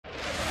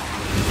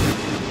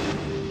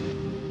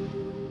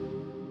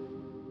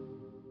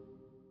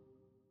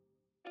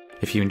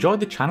If you enjoyed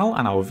the channel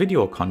and our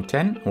video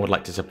content and would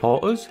like to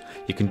support us,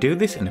 you can do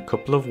this in a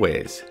couple of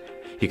ways.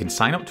 You can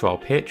sign up to our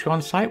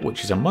Patreon site,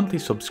 which is a monthly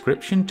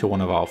subscription to one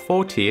of our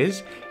 4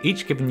 tiers,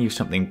 each giving you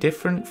something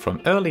different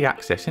from early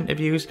access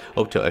interviews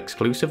up to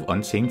exclusive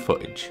unseen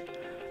footage.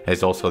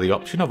 There's also the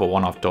option of a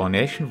one-off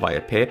donation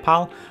via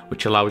PayPal,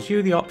 which allows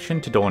you the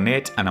option to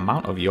donate an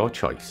amount of your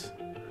choice.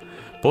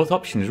 Both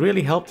options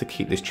really help to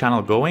keep this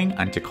channel going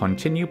and to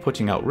continue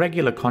putting out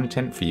regular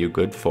content for you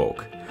good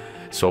folk.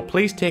 So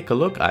please take a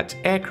look at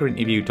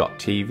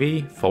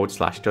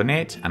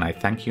aircrewinterview.tv/donate, and I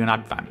thank you in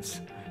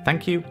advance.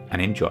 Thank you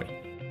and enjoy.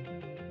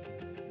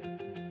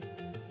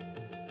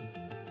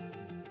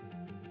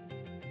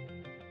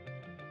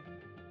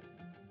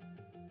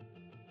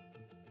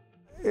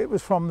 It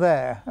was from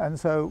there, and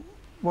so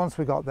once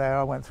we got there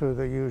I went through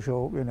the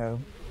usual,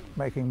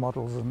 making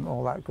models and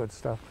all that good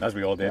stuff. As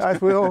we all did. As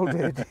we all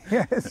did,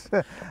 yes.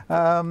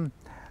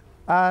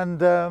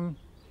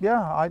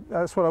 Yeah,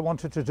 that's what I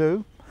wanted to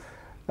do.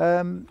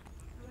 One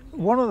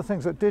of the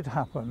things that did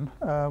happen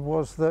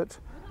was that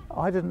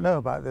I didn't know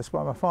about this,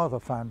 but my father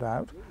found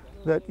out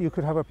that you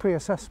could have a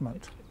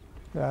pre-assessment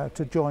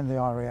to join the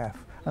RAF.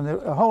 And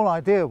the whole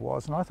idea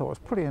was, and I thought it was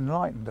pretty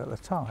enlightened at the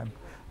time,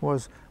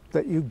 was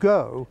that you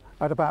go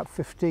at about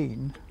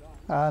 15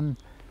 and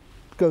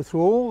go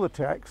through all the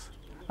checks,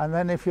 and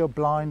then if you're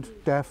blind,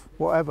 deaf,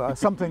 whatever,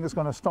 something that's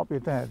going to stop you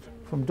dead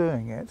from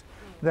doing it,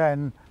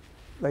 then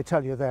they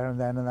tell you there and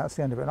then, and that's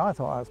the end of it. And I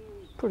thought I was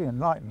pretty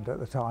enlightened at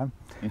the time,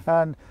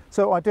 and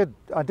so I did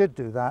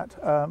do that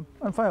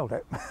and failed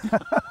it.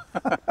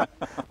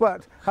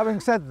 But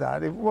having said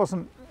that, it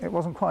wasn't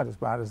quite as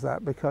bad as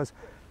that, because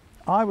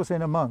I was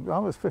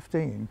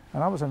 15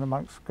 and I was in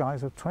amongst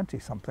guys of 20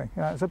 something.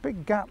 There's a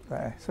big gap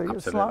there, so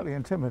you're slightly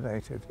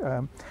intimidated.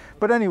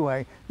 But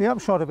anyway, the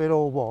upshot of it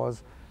all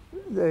was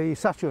they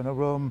sat you in a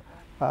room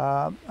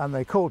and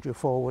they called you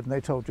forward and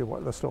they told you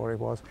what the story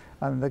was.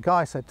 And the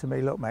guy said to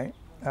me, "Look mate,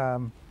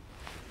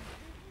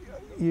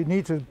 you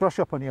need to brush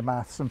up on your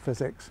maths and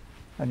physics,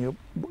 and you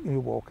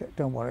walk it,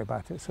 don't worry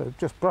about it. So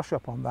just brush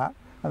up on that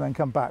and then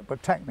come back,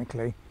 but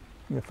technically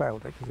you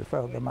failed it because you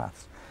failed the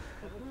maths."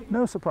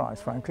 No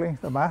surprise, frankly,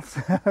 the maths,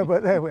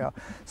 but there we are.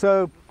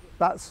 So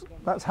that's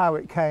how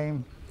it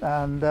came,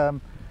 and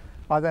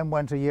I then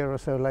went a year or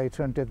so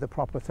later and did the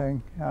proper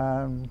thing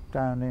down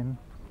in,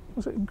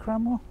 was it in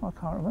Cranwell? I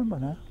can't remember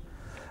now.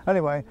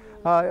 Anyway,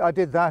 I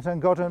did that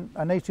and got an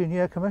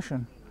 18-year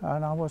commission,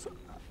 and I was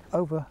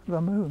over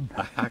the moon.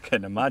 I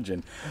can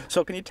imagine.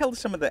 So can you tell us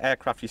some of the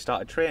aircraft you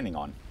started training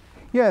on?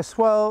 Yes,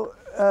 well,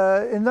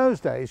 in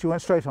those days you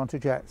went straight on to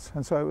jets,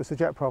 and so it was the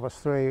Jet Provost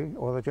 3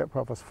 or the Jet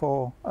Provost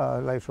 4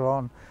 later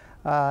on,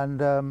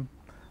 and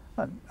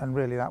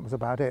really that was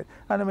about it.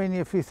 And I mean,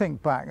 if you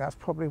think back, that's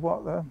probably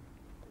what the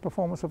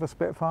performance of a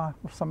Spitfire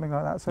or something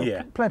like that, so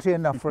yeah, plenty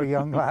enough for a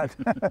young lad.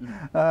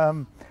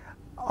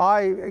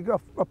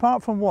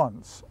 Apart from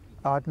once,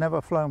 I'd never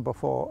flown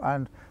before,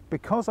 and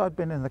because I'd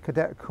been in the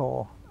Cadet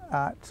Corps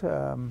at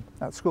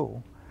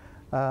school,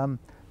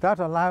 that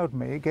allowed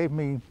me, it gave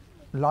me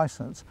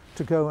license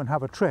to go and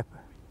have a trip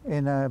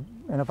in a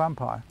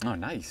Vampire. Oh,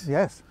 nice.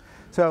 Yes.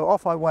 So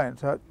off I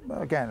went,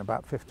 again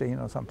about 15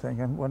 or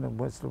something, and when I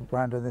was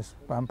around in this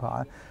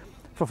Vampire,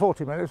 for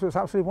 40 minutes it was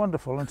absolutely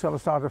wonderful until I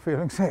started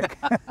feeling sick.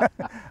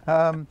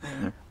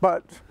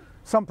 But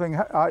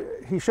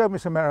he showed me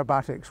some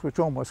aerobatics which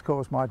almost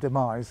caused my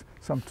demise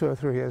some 2 or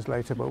 3 years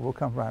later, but we'll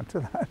come round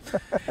to that.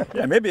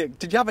 Yeah, maybe,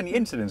 did you have any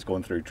incidents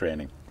going through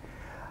training?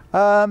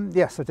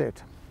 Yes, I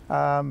did.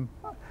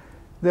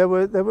 There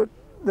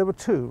were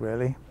 2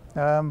 really.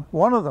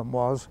 One of them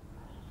was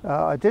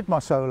I did my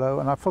solo,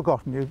 and I've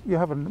forgotten. You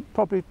have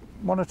probably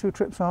 1 or 2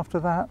 trips after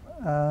that,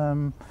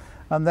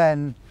 and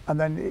then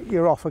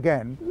you're off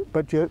again.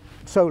 But you're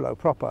solo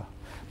proper.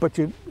 But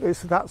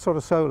it's that sort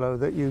of solo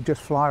that you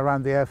just fly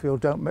around the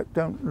airfield.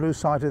 Don't lose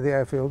sight of the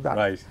airfield.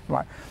 Right.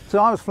 So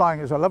I was flying.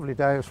 It was a lovely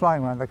day. I was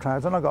flying around the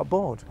clouds, and I got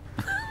bored.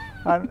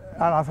 and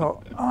I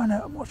thought, oh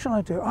no, what shall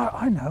I do?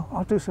 I know.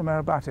 I'll do some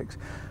aerobatics.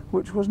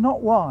 Which was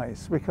not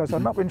wise, because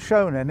I'd not been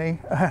shown any,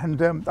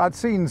 and I'd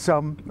seen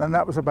some, and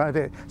that was about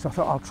it. So I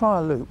thought, I'll try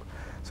a loop.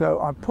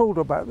 So I pulled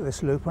about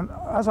this loop, and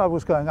as I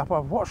was going up, I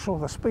watched all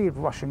the speed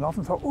rushing off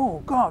and thought,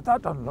 oh God,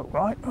 that doesn't look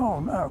right,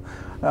 oh no.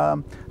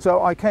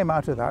 So I came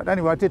out of that.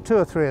 Anyway, I did 2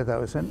 or 3 of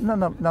those, and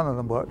none of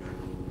them worked.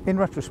 In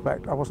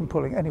retrospect, I wasn't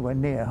pulling anywhere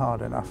near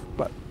hard enough,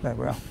 but there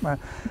we are.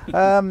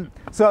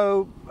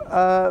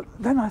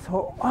 Then I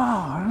thought,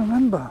 I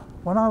remember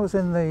when I was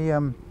in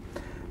the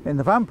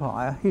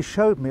Vampire, he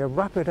showed me a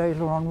rapid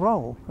aileron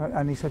roll,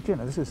 and he said,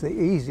 this is the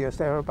easiest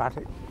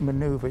aerobatic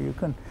manoeuvre you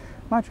can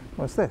imagine.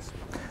 What's this?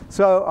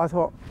 So I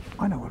thought,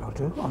 I know what I'll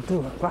do. I'll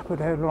do a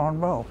rapid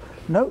aileron roll.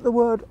 Note the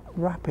word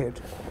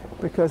rapid,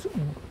 because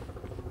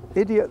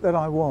idiot that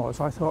I was,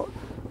 I thought,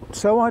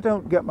 so I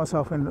don't get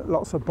myself in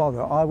lots of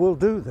bother, I will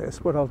do this,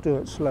 but I'll do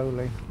it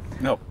slowly.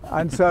 No.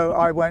 And so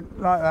I went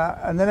like that,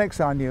 and the next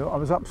thing I knew, I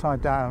was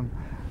upside down,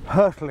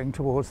 hurtling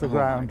towards the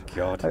ground. My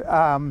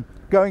God.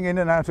 Going in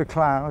and out of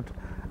cloud,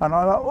 and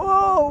I thought,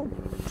 whoa,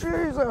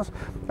 Jesus.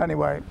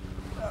 Anyway,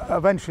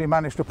 eventually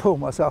managed to pull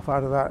myself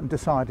out of that and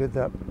decided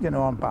that, you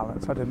know, on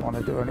balance, I didn't want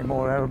to do any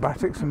more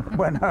aerobatics and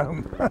went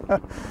home.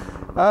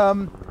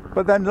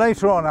 But then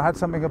later on, I had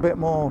something a bit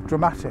more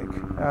dramatic.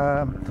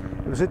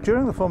 It was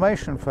during the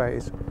formation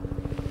phase,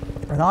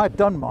 and I had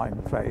done my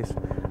phase,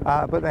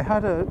 but they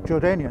had a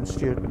Jordanian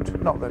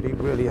student, not that he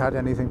really had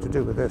anything to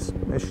do with this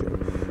issue,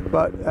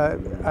 but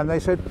and they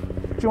said,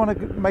 do you want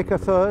to make a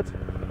third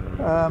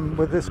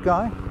with this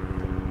guy?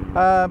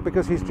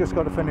 Because he's just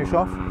got to finish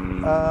off.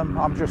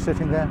 I'm just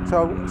sitting there.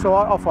 So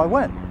off I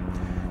went.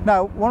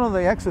 Now, one of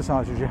the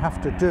exercises you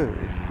have to do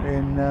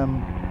in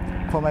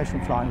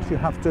formation flying is you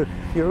have to,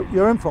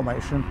 you're in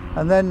formation,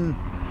 and then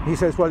he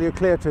says, well, you're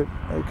clear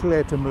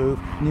to move,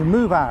 and you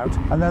move out,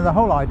 and then the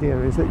whole idea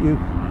is that you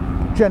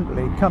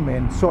gently come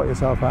in, sort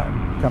yourself out,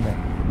 and come in.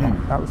 Yeah,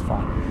 that was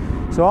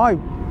fine. So I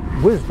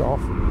whizzed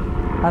off,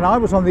 and I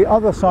was on the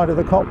other side of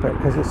the cockpit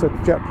because it's a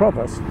jet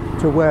provost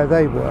to where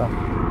they were,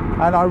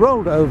 and I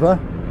rolled over,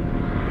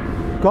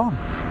 gone.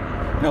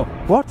 No.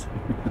 What?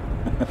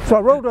 So I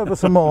rolled over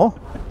some more,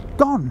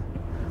 gone.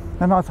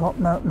 And I thought,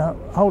 no,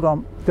 hold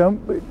on,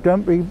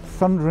 don't be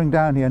thundering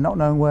down here, not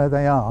knowing where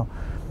they are.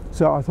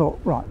 So I thought,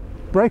 right,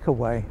 break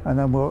away, and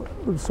then we'll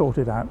sort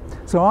it out.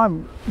 So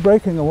I'm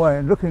breaking away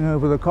and looking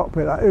over the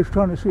cockpit like this,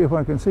 trying to see if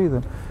I can see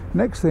them.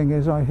 Next thing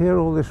is I hear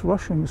all this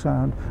rushing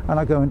sound, and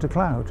I go into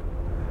cloud.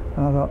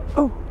 And I thought,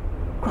 oh,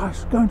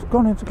 Christ,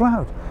 gone into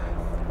cloud.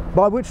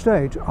 By which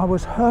stage I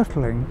was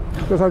hurtling,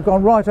 because I'd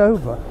gone right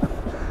over,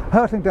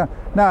 hurtling down.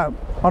 Now,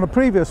 on a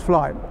previous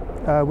flight,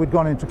 we'd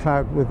gone into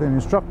cloud with an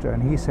instructor,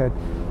 and he said,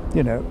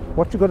 you know,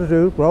 what you've got to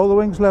do, roll the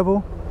wings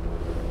level,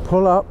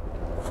 pull up,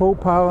 full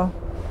power,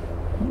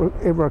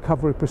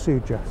 recovery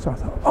procedure. So I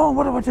thought, oh,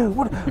 what do I do?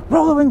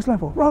 Roll the wings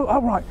level, roll,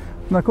 all right.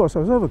 And of course I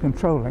was over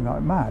controlling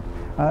like mad.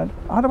 I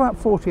had about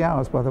 40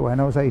 hours, by the way,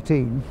 and I was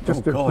 18,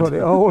 just to put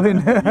it all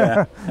in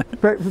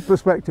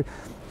perspective.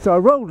 So I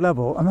rolled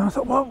level, and then I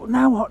thought, well,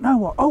 now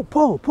what? Oh,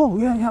 pull,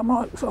 yeah, I'm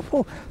right. So I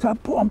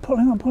pull, I'm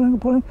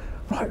pulling.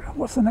 Right,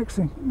 what's the next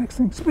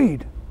thing?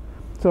 Speed.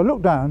 So I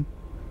looked down,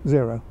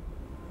 0.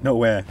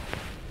 Nowhere.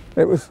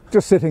 It was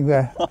just sitting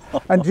there.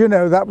 And you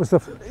know, that was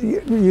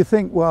you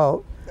think,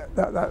 well,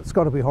 that's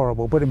got to be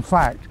horrible. But in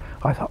fact,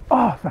 I thought,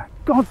 oh, thank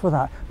God for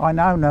that. I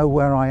now know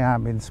where I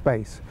am in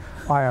space.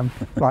 I am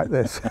like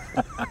this.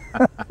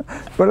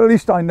 But at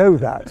least I know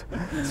that.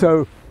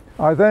 So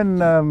I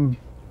then,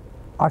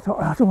 I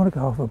thought, I don't want to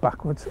go over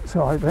backwards.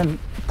 So I then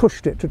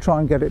pushed it to try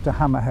and get it to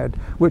hammerhead,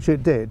 which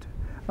it did.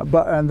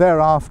 And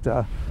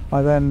thereafter,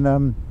 I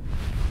then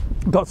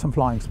got some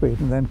flying speed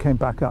and then came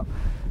back up.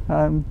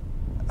 And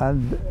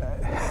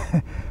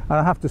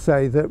I have to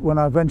say that when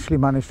I eventually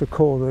managed to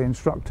call the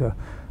instructor,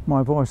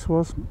 my voice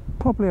was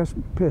probably a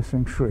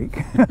piercing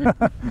shriek.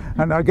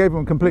 And I gave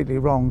him a completely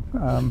wrong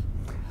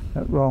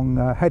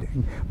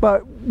heading.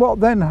 But what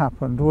then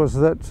happened was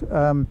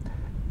that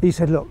he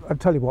said, look, I'll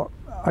tell you what,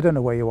 I don't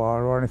know where you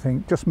are or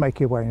anything, just make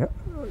your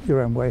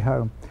own way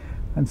home.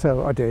 And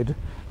so I did,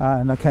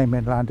 and I came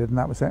in, landed, and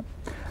that was it.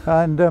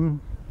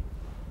 And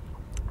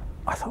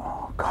I thought,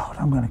 oh God,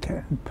 I'm going to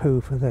get in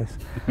poo for this.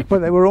 But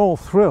they were all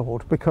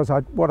thrilled because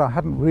what I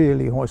hadn't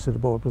really hoisted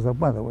aboard was the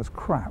weather was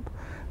crap.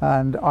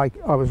 And I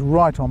was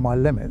right on my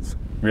limits.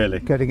 Really?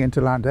 Getting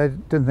into land. They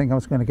didn't think I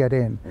was going to get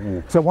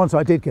in. So once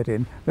I did get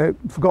in, they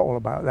forgot all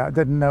about that,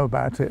 didn't know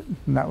about it,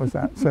 and that was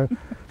that. So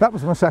that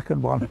was my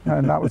second one,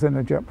 and that was in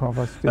a jet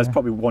provost. That's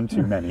probably one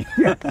too many.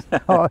 Yes.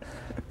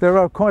 There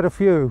are quite a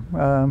few,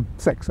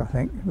 6 I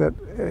think, that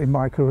in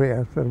my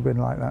career that have been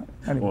like that.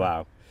 Anyway.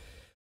 Wow.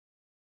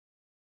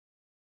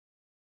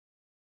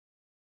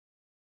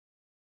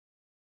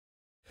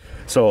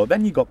 So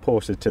then you got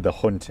posted to the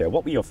Hunter.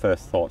 What were your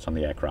first thoughts on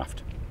the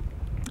aircraft?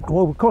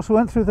 Well, of course, we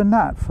went through the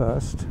Nat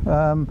first,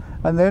 and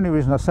the only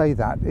reason I say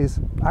that is,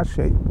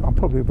 actually, I'm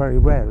probably very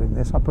rare in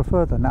this, I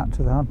prefer the Nat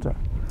to the Hunter.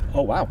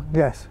 Oh, wow.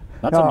 Yes.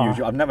 That's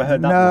unusual. I've never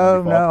heard that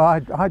one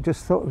before. No, I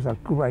just thought it was a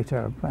great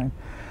aeroplane.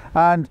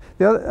 And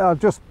I'll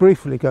just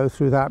briefly go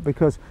through that,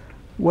 because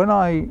when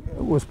I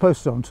was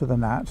posted onto the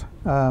Nat,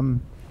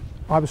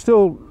 I was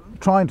still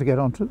trying to get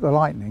onto the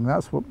Lightning.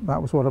 That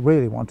was what I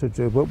really wanted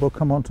to do, but we'll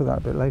come on to that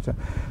a bit later.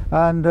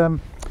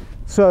 And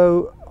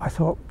so I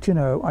thought, you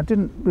know, I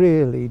didn't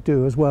really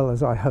do as well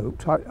as I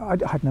hoped. I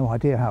had no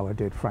idea how I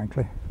did,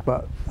 frankly,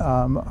 but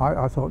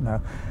I thought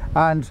no.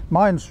 And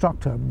my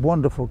instructor,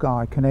 wonderful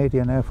guy,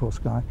 Canadian Air Force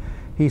guy,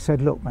 he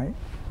said, look, mate,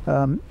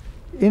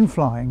 in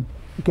flying,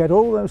 get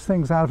all those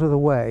things out of the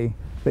way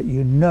that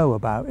you know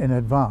about in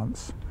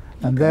advance,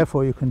 and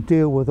therefore you can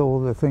deal with all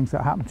the things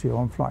that happen to you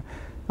on flight.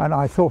 And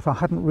I thought I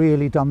hadn't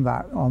really done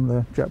that on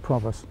the Jet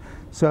Provost.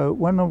 So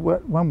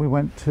when we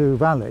went to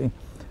Valley,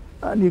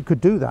 and you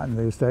could do that in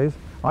those days,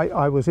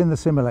 I was in the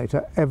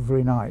simulator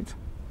every night,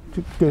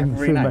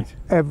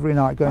 every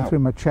night going through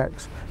my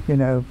checks, you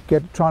know,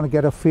 trying to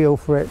get a feel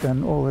for it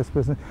and all this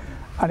business.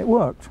 And it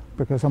worked,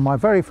 because on my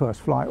very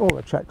first flight, all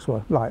the checks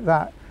were like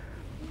that.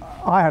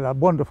 I had a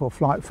wonderful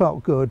flight,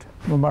 felt good,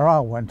 my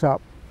morale went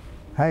up.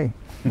 Hey,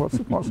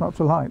 what's not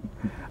to like?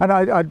 And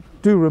I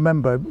do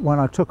remember when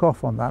I took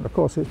off on that, of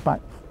course it's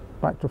back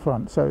back to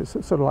front, so it's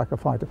sort of like a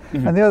fighter.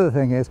 And the other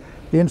thing is,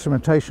 the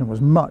instrumentation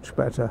was much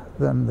better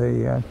than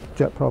the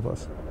Jet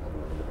Provost.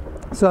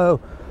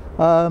 So,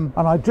 and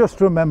I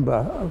just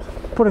remember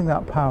putting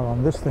that power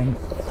on, this thing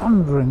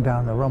thundering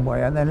down the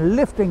runway and then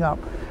lifting up.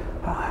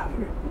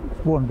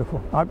 It's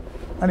wonderful.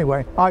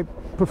 Anyway, I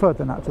preferred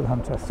the Nat to the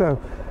Hunter, so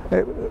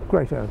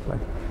great aeroplane.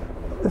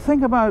 The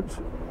thing about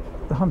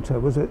the Hunter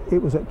was that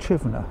it was at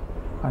Chivenor,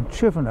 and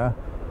Chivenor,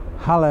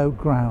 hallowed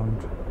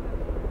ground,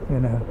 you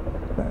know.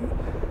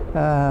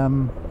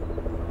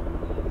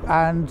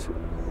 And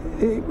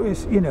it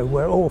was, you know,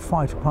 where all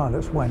fighter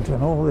pilots went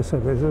and all this. There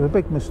was a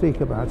big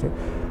mystique about it.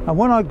 And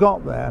when I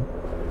got there,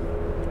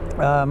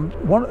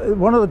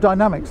 one of the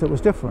dynamics that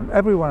was different,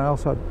 everywhere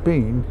else I'd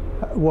been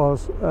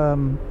was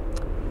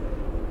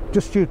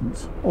just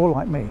students, all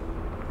like me.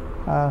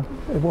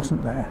 It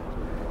wasn't there,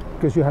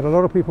 because you had a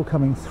lot of people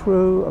coming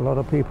through, a lot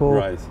of people,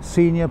 right,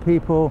 senior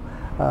people,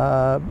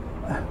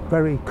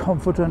 very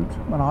confident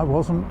when I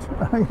wasn't,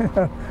 you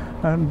know,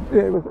 and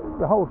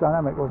the whole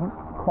dynamic wasn't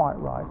quite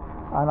right.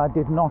 And I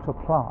did not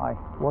apply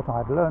what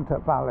I'd learnt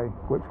at Valley,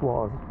 which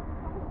was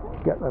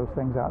get those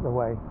things out of the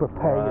way,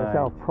 prepare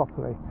yourself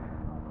properly.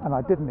 And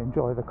I didn't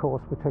enjoy the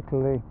course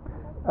particularly.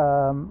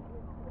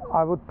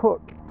 I would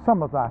put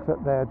some of that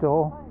at their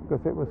door,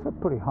 because it was a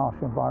pretty harsh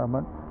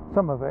environment,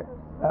 some of it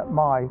at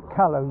my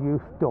callow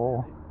youth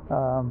door,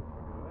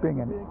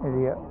 being an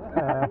idiot,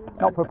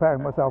 not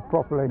preparing myself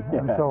properly,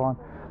 and so on.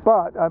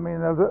 But I mean,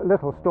 there's a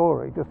little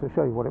story just to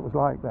show you what it was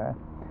like there.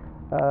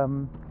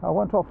 I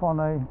went off on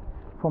a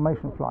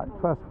formation flight,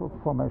 first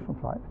formation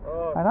flight,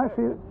 and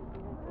actually,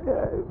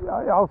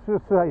 I'll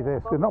just say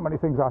this, there's not many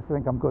things I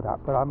think I'm good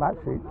at, but I'm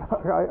actually,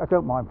 I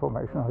don't mind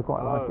formation, I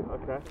quite like it.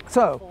 Okay.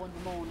 So,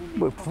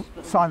 we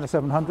signed the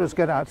 700s,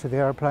 get out to the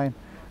aeroplane,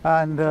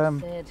 and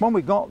when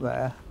we got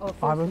there,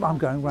 I'm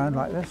going round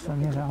like this,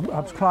 and you know,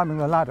 I was climbing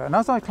the ladder, and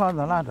as I climbed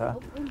the ladder,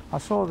 I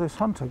saw this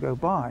Hunter go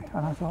by,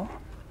 and I thought,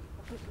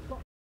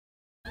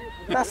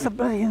 that's the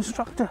bloody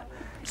instructor.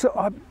 So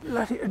I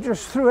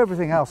just threw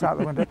everything else out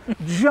the window,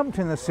 jumped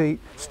in the seat,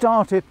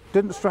 started,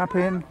 didn't strap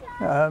in,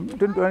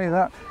 didn't do any of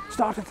that,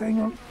 started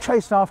thinking,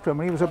 chased after him,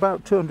 and he was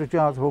about 200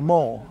 yards or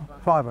more,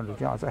 500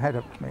 yards ahead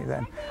of me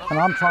then, and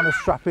I'm trying to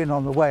strap in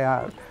on the way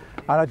out,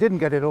 and I didn't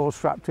get it all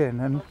strapped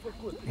in, and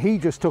he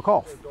just took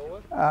off,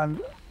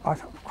 and I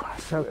thought,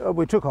 so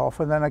we took off,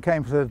 and then I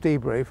came to the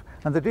debrief,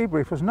 and the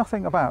debrief was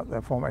nothing about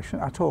the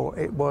formation at all.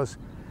 It was,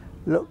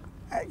 look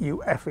at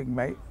you effing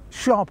mate,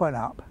 sharpen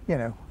up, you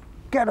know,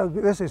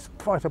 this is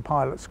fighter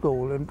pilot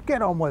school, and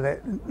get on with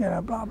it, and, you know,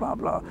 blah blah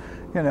blah,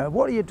 you know,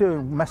 what are you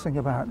doing messing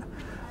about?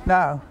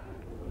 Now,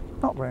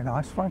 not very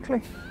nice,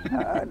 frankly,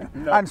 no.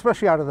 And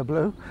especially out of the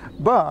blue,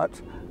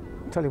 but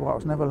I'll tell you what, I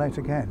was never late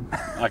again.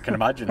 I can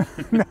imagine.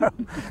 No.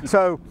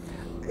 So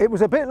it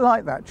was a bit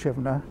like that,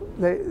 Chivenor.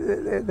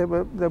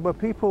 There were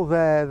people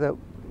there that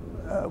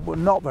were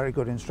not very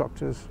good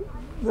instructors.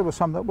 There were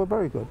some that were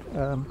very good,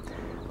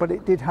 but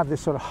it did have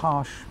this sort of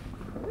harsh,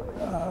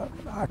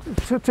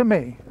 to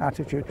me,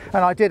 attitude.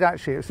 And I did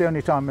actually, it's the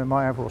only time in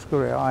my Air Force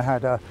career I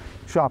had a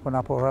sharpen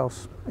up or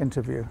else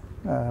interview.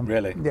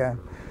 Really? Yeah.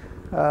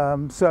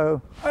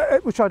 So,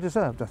 which I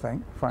deserved, I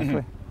think,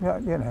 frankly. Yeah,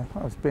 you know,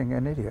 I was being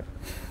an idiot.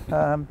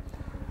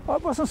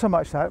 It wasn't so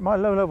much that. My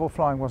low-level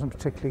flying wasn't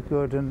particularly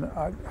good, and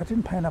I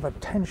didn't pay enough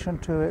attention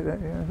to it. It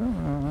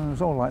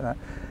was all like that.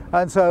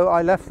 And so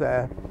I left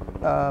there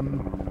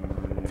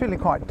feeling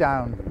quite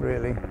down,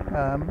 really.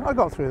 I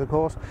got through the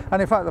course,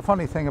 and in fact the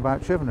funny thing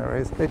about Chivenor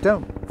is they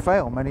don't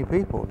fail many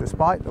people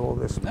despite all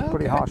this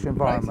pretty harsh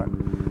environment.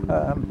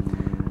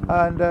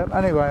 Right.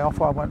 Anyway, off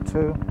I went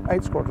to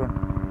 8th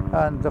Squadron,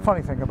 and the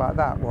funny thing about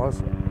that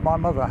was my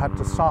mother had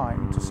to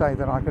sign to say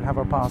that I could have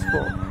a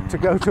passport to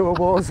go to a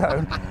war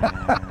zone.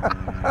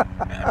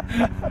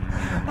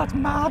 That's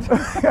mad.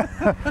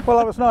 Well,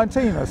 I was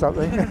 19 or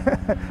something,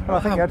 and I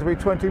think you had to be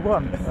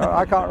 21.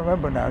 I can't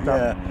remember now.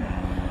 Yeah.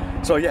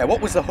 So yeah,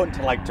 what was the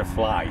Hunter like to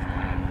fly?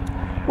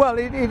 Well,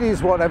 it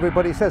is what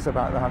everybody says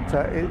about the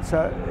Hunter. It's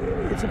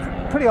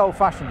a pretty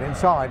old-fashioned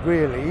inside,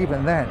 really,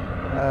 even then.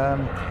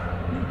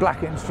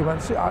 Black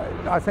instruments.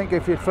 I think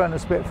if you'd flown a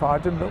Spitfire,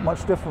 it didn't look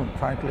much different,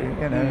 frankly,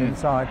 you know,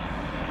 inside.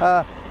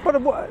 But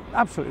an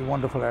absolutely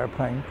wonderful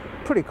airplane.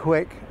 Pretty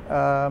quick,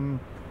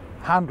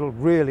 handled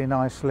really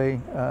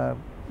nicely.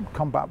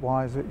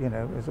 Combat-wise, you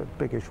know, it was a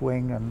biggish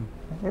wing, and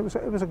it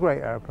was a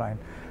great airplane.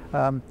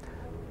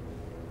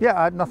 Yeah,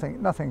 I had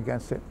nothing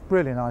against it.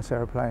 Really nice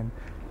airplane.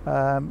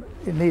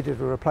 It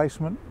needed a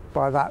replacement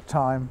by that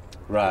time,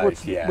 right?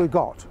 Which we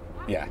got.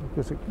 Yeah.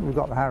 Because we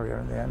got the Harrier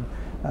in the end,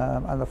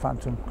 and the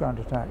Phantom ground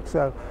attack.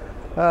 So,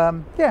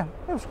 yeah,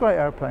 it was a great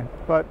airplane.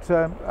 But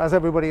as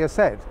everybody has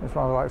said, it's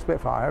rather like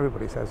Spitfire.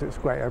 Everybody says it's a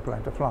great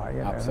airplane to fly. You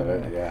know?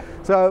 Absolutely, yeah.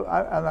 So,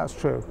 and that's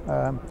true.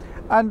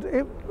 And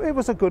it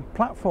was a good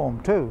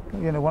platform too.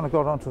 You know, when I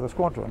got onto the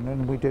squadron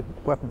and we did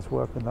weapons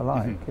work and the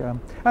like.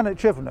 And at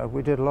Chivenor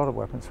we did a lot of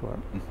weapons work.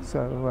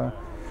 So,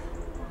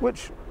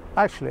 which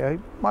actually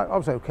I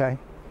was okay.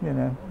 You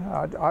know,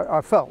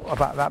 I felt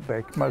about that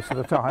big most of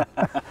the time,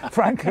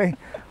 frankly.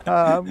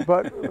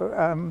 But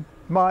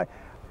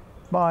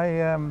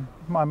my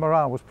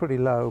morale was pretty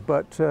low,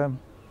 but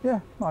yeah,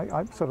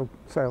 I sort of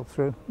sailed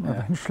through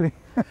eventually.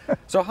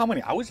 So how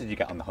many hours did you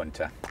get on the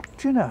Hunter?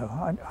 Do you know,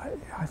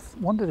 I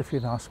wondered if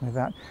you'd asked me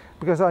that,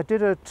 because I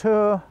did a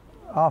tour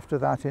after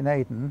that in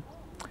Aden,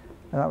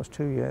 and that was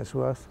 2 years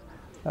worth.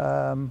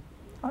 I'm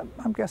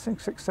guessing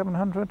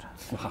 600-700.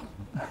 Wow,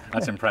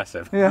 that's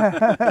impressive.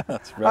 Yeah,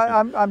 That's right.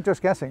 I'm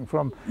just guessing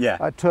from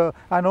a tour.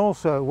 And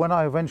also, when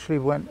I eventually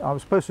went, I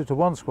was posted to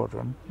one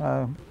squadron,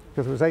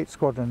 because there was 8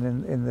 squadron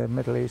in the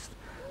Middle East,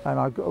 and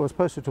I was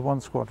posted to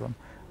one squadron.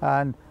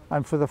 And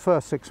for the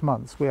first 6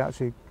 months, we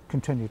actually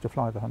continued to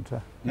fly the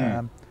Hunter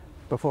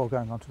before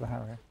going on to the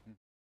Harrier.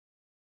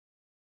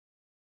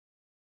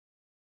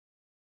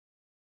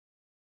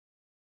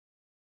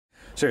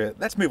 So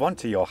let's move on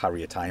to your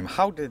Harrier time.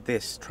 How did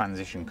this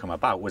transition come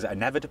about? Was it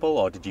inevitable,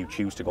 or did you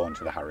choose to go on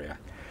to the Harrier?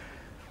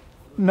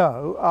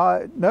 No,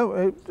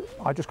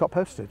 I just got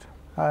posted.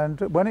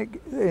 And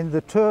in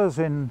the tours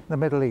in the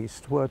Middle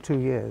East were 2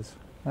 years.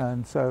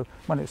 And so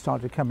when it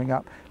started coming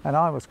up, and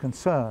I was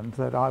concerned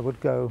that I would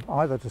go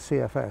either to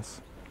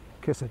CFS,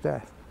 kiss of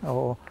death,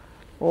 or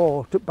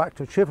back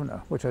to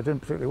Chivner, which I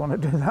didn't particularly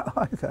want to do that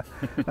either.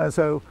 And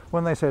so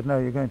when they said, no,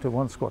 you're going to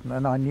one squadron,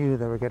 and I knew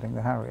they were getting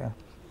the Harrier,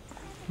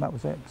 that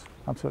was it.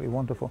 Absolutely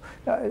wonderful.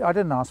 I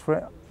didn't ask for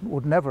it,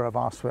 would never have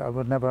asked for it. I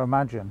would never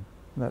imagine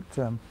that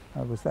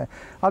I was there.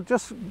 I'll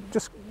just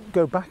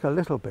go back a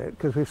little bit,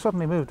 because we've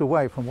suddenly moved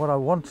away from what I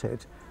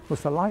wanted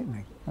was the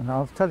Lightning, and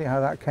I'll tell you how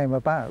that came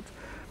about.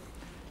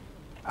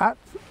 At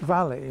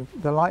Valley,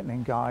 the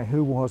Lightning guy,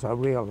 who was a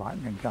real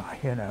Lightning guy,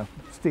 you know,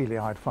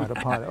 steely-eyed fighter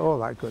pilot, all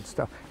that good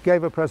stuff,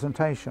 gave a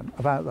presentation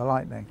about the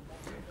Lightning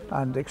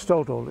and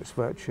extolled all its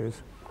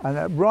virtues.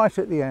 And right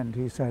at the end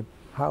he said,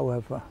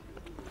 however,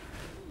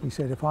 he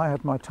said, if I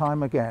had my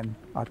time again,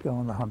 I'd go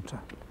on the Hunter.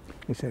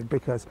 He said,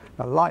 because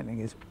the Lightning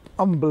is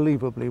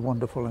unbelievably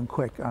wonderful and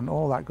quick and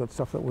all that good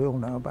stuff that we all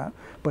know about,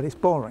 but it's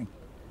boring.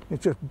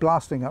 It's just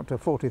blasting up to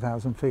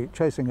 40,000 feet,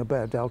 chasing a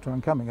bear delta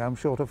and coming home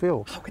short of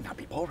fuel. How can that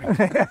be boring?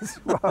 Yes,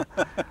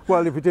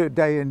 well, if you do it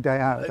day in, day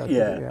out.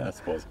 I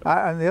suppose.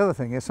 And the other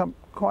thing is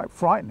quite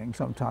frightening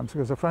sometimes,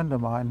 because a friend of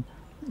mine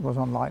was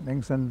on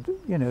Lightnings, and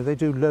you know, they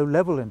do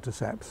low-level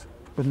intercepts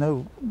with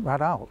no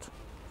rad alt.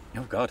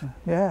 Oh God.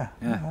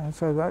 Yeah.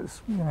 So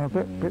that's, you know,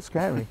 a bit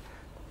scary.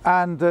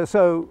 And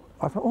so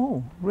I thought,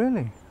 oh,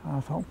 really? I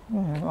thought,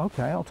 yeah,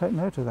 okay, I'll take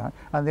note of that.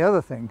 And the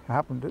other thing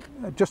happened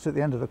just at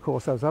the end of the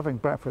course. I was having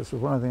breakfast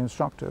with one of the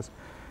instructors,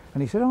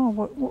 and he said, "Oh,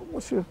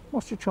 what's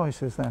your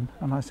choices then?"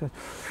 And I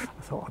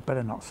thought I'd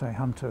better not say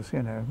Hunters.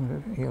 You know,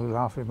 he'll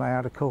laugh at me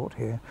out of court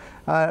here.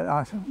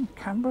 I said,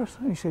 Canberra.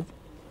 He said,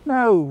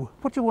 "No.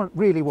 What do you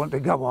really want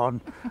to go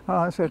on?" And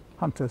I said,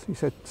 "Hunters." He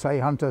said, "Say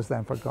Hunters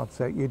then, for God's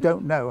sake. You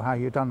don't know how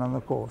you've done on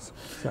the course,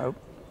 so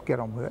get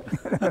on with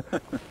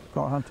it."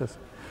 Got Hunters.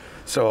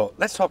 So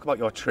let's talk about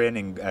your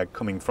training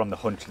coming from the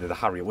Hunter to the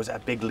Harrier. Was it a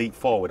big leap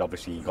forward?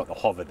 Obviously you got the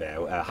hover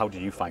there. How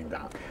did you find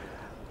that?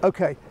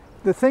 Okay,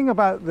 the thing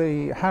about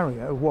the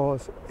Harrier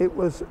was it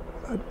was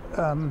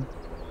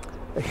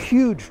a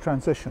huge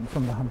transition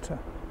from the Hunter.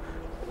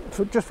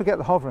 Just forget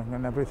the hovering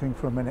and everything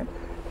for a minute.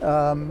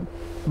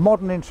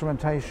 Modern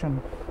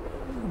instrumentation,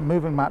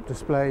 moving map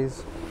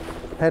displays,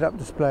 head-up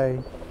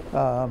display,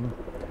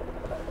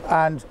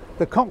 and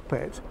the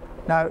cockpit.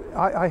 Now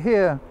I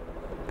hear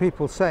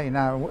people say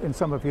now in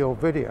some of your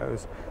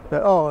videos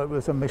that, oh, it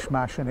was a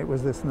mishmash and it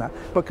was this and that,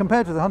 but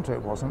compared to the Hunter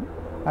it wasn't,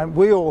 and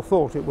we all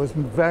thought it was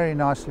very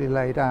nicely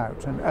laid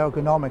out and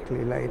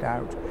ergonomically laid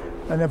out,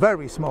 and a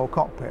very small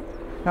cockpit.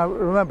 Now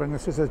remembering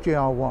this is a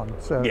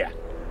GR1, so yeah.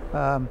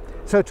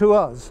 So to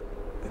us,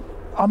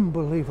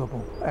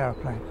 unbelievable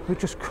airplane. We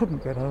just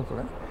couldn't get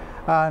over it,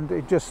 and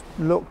it just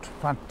looked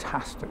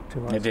fantastic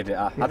to us. It did.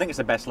 I think it's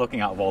the best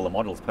looking out of all the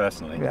models,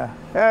 personally. Yeah,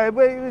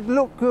 it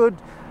looked good.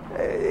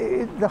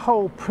 The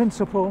whole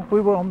principle, we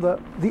were on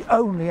the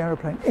only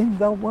aeroplane in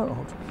the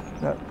world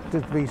that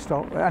did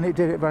V-stop, and it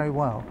did it very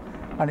well,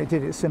 and it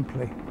did it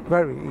simply,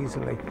 very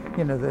easily.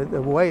 You know, the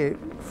way it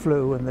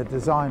flew and the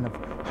design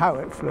of how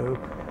it flew,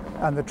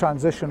 and the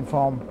transition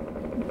from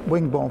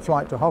wing-borne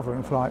flight to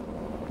hovering flight,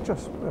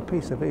 just a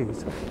piece of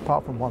ease,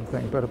 apart from one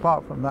thing. But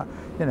apart from that,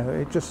 you know,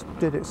 it just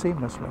did it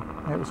seamlessly.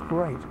 It was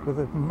great, with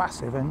a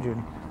massive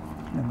engine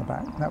in the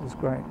back. That was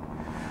great.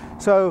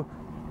 So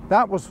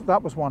that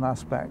was one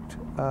aspect,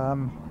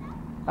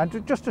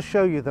 and just to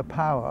show you the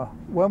power,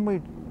 when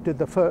we did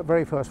the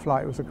very first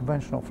flight, it was a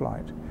conventional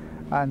flight,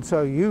 and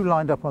so you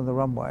lined up on the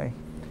runway.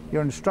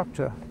 Your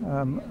instructor,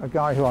 a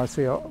guy who I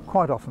see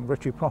quite often,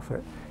 Richie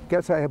Profit,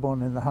 gets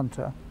airborne in the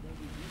Hunter,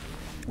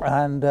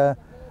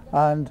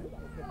 and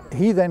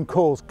he then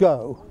calls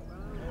go,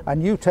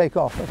 and you take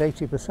off at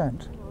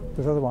 80%,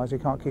 because otherwise he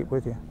can't keep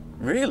with you.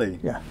 Really?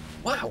 Yeah.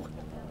 Wow.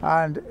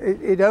 And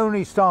it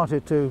only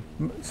started to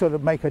sort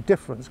of make a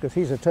difference, because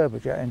he's a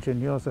turbojet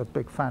engine, yours a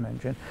big fan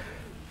engine,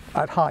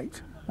 at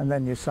height, and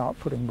then you start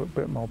putting a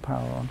bit more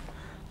power on.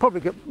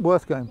 Probably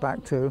worth going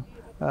back to.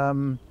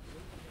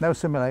 No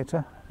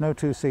simulator, no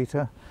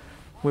two-seater.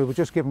 We were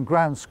just given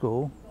ground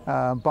school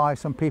by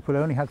some people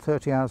who only had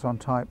 30 hours on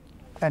type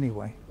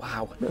anyway.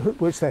 Wow.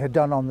 Which they had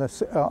done on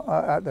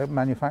at the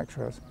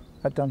manufacturers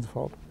at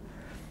Dunsfold.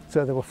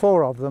 So there were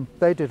 4 of them.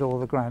 They did all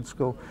the ground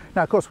school.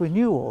 Now, of course, we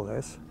knew all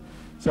this,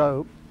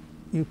 so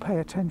you pay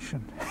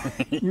attention.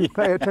 You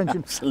pay attention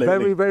absolutely.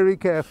 Very, very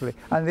carefully.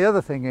 And the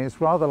other thing is,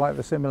 rather like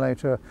the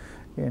simulator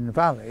in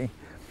Valley,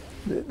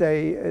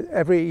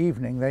 every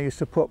evening they used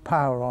to put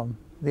power on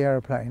the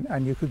aeroplane,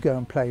 and you could go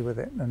and play with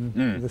it and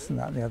this and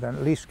that and the other, and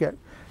at least get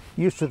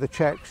used to the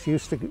checks,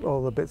 used to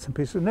all the bits and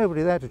pieces. There's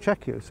nobody there to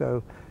check you,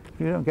 so if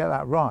you don't get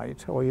that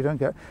right, or you don't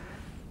get...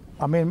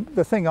 I mean,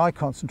 the thing I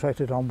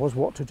concentrated on was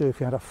what to do if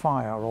you had a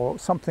fire or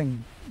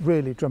something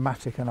really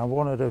dramatic, and I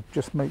wanted to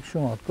just make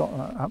sure I'd got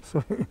that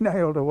absolutely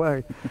nailed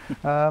away.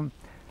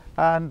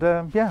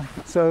 Yeah,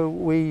 so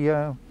we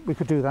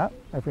could do that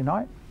every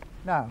night.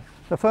 Now,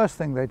 the first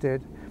thing they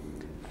did,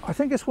 I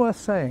think it's worth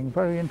saying,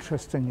 very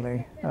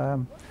interestingly,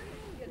 the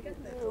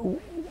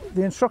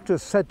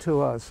instructors said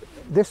to us,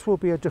 this will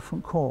be a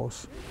different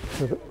course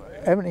to the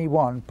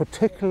ME1,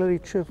 particularly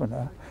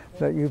Chivener,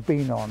 that you've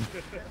been on,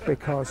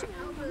 because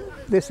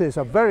this is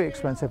a very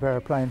expensive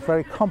aeroplane,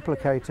 very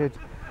complicated,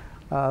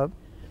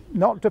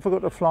 not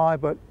difficult to fly,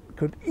 but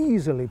could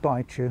easily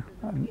bite you,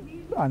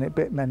 and it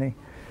bit many.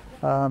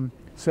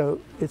 So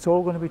it's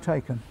all going to be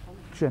taken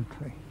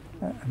gently,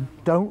 and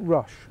don't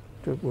rush.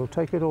 We'll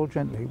take it all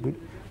gently.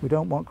 We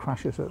don't want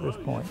crashes at this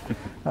point,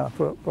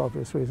 for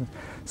obvious reasons.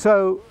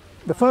 So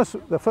the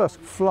first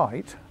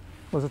flight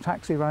was a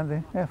taxi around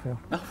the airfield.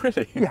 Oh,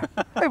 really? Yeah,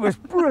 it was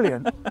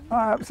brilliant.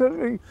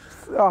 Absolutely.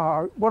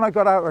 When I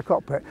got out of the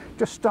cockpit,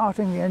 just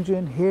starting the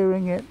engine,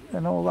 hearing it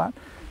and all that,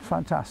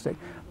 fantastic.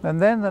 And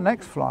then the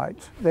next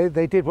flight,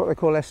 they did what they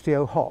call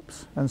STO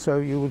hops. And so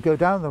you would go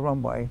down the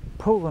runway,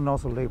 pull the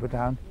nozzle lever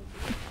down,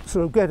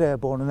 sort of get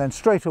airborne, and then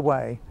straight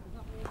away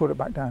put it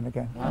back down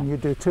again. Wow. And you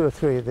do 2 or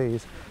 3 of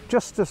these,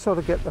 just to sort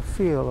of get the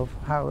feel of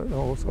how it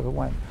all sort of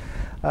went.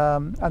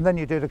 And then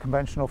you did a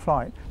conventional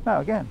flight. Now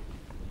again,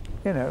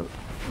 you know,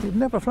 you've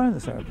never flown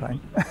this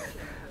airplane,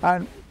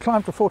 and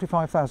climbed to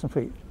 45,000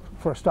 feet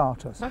for a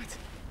starter. Right.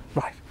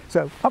 Right.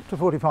 So up to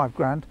 45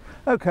 grand.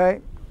 Okay,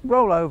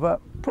 roll over.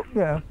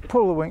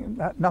 Pull the wing.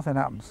 Nothing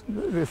happens.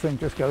 This thing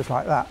just goes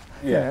like that.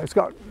 Yeah. You know, it's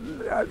got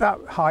that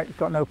height. It's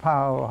got no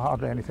power or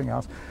hardly anything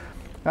else.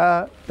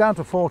 Down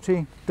to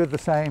 40. Did the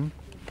same.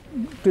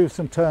 Do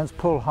some turns.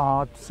 Pull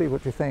hard. See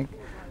what you think.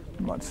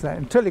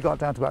 Until it got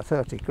down to about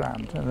 30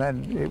 grand, and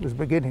then it was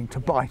beginning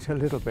to bite a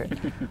little bit,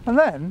 and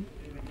then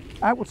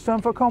outward stern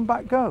for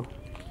combat go.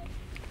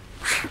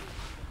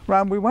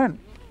 Round we went,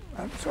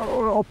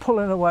 all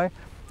pulling away,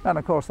 and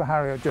of course the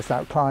Harrier just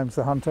outclimbs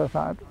the Hunter.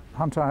 That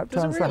Hunter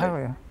outturns the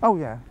Harrier. Oh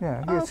yeah,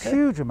 yeah. Oh, it's okay.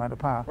 huge amount of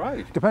power.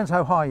 Right. Depends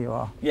how high you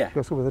are. Yeah.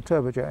 Because with a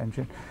turbojet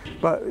engine,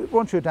 but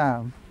once you're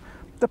down,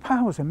 the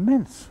power is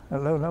immense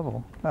at low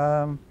level.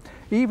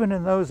 Even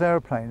in those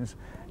airplanes,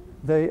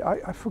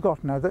 I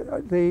forgot now.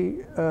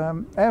 The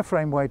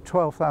airframe weighed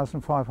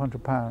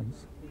 12,500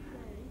 pounds.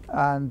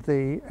 And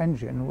the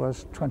engine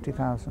was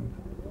 20,000.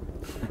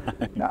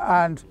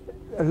 And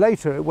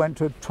later it went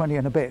to 20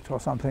 and a bit or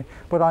something.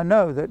 But I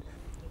know that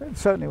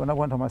certainly when I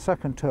went on my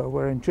second tour,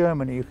 where in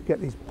Germany you could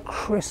get these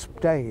crisp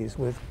days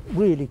with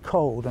really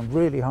cold and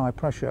really high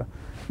pressure.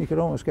 You could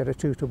almost get a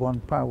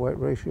 2-to-1 power weight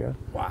ratio.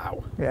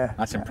 Wow. Yeah.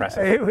 That's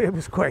impressive. It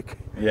was quick.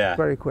 Yeah.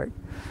 Very quick.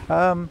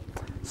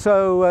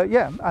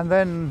 Yeah, and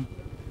then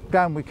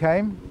down we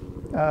came.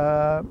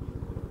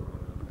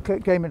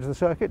 Came into the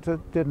circuit,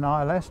 did an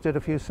ILS, did a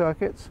few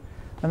circuits,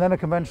 and then a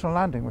conventional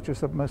landing, which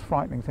is the most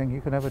frightening thing you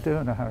can ever do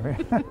in a Harrier.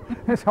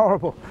 It's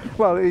horrible.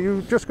 Well,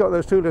 you've just got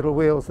those 2 little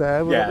wheels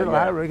there with little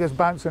outriggers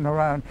bouncing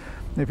around.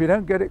 If you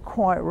don't get it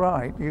quite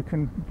right, you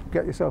can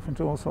get yourself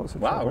into all sorts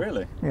of trouble. Wow,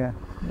 really? Yeah,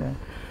 yeah.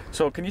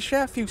 So can you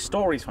share a few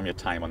stories from your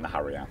time on the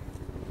Harrier?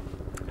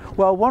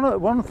 Well,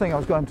 one thing I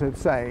was going to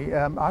say,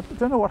 I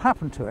don't know what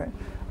happened to it,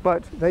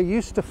 but they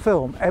used to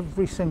film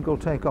every single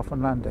takeoff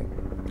and landing.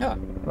 Yeah.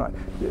 Right,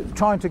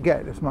 trying to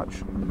get as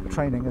much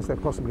training as they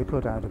possibly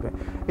could out of it.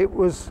 It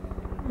was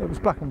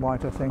black and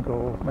white, I think,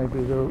 or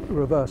maybe the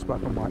reverse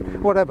black and white.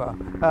 Whatever.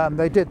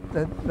 They did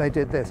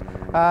this,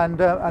 and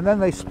then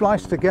they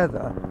spliced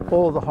together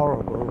all the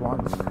horrible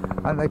ones,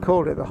 and they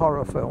called it the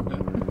horror film.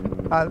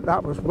 And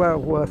that was well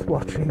worth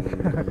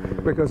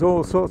watching because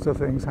all sorts of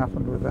things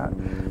happened with that.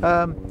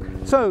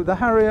 So the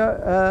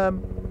Harrier,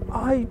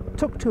 I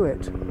took to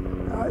it.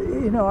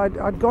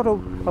 I'd got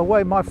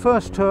away. My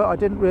first tour I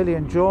didn't really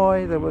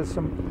enjoy. There was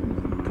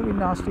some pretty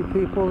nasty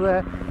people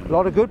there, a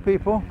lot of good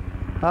people.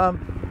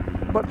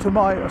 But to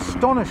my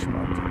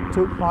astonishment,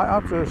 to my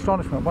utter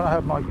astonishment, when I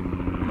had my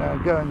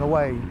going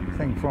away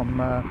thing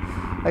from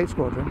 8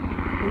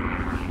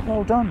 Squadron,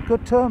 well done,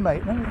 good tour,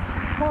 mate.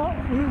 What?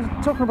 He was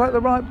talking about the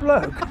right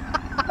bloke.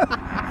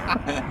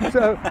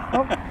 So,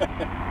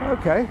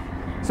 okay.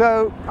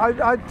 So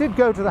I did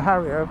go to the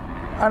Harrier,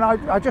 and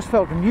I just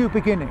felt a new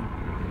beginning.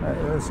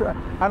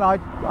 And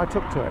I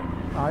took to it.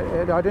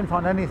 I didn't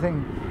find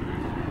anything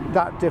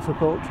that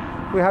difficult.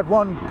 We had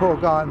one poor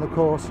guy in the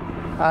course,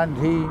 and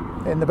he,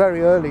 in the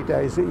very early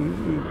days, he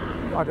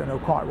I don't know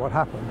quite what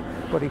happened,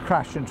 but he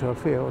crashed into a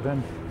field,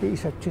 and he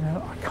said, "Do you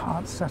know, I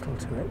can't settle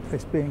to it,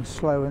 this being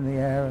slow in the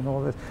air and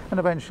all this." And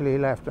eventually he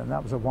left, and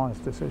that was a wise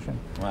decision.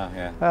 Wow,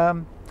 yeah.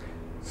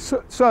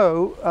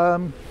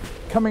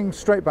 Coming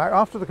straight back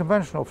after the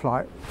conventional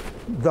flight,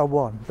 the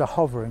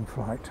hovering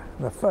flight,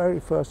 the very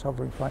first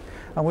hovering flight,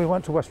 and we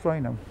went to West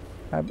Raynham,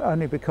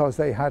 only because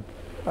they had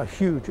a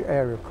huge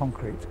area of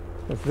concrete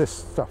with this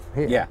stuff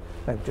here. Yeah.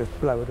 They'd just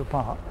blow it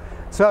apart.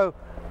 So,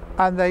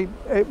 and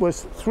it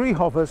was 3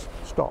 hovers,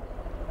 stop.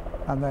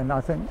 And then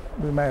I think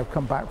we may have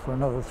come back for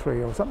another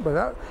 3 or something,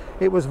 but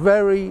it was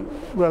very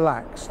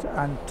relaxed,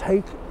 and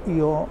take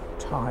your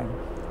time.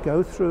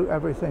 Go through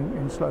everything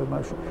in slow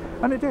motion.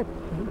 And it did.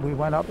 We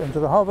went up into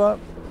the hover,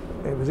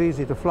 it was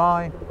easy to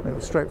fly, it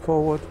was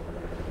straightforward,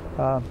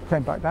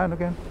 came back down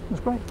again, it was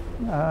great.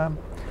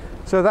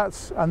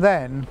 And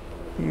then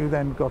you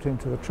then got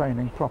into the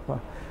training proper.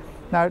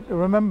 Now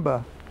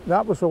remember,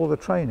 that was all the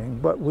training,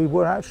 but we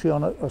were actually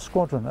on a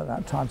squadron at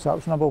that time, so that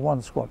was number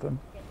 1 squadron.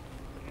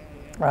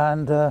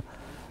 And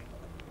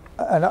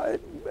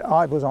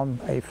I was on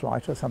A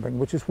flight or something,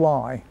 which is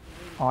why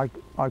I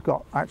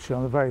got actually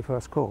on the very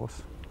first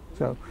course.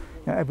 So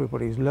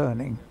everybody's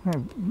learning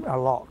a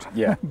lot,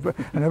 yeah,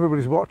 and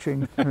everybody's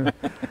watching.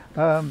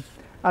 And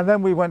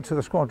then we went to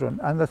the squadron.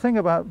 And the thing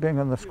about being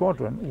on the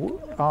squadron,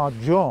 our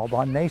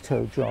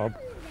NATO job,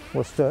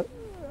 was to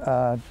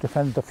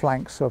defend the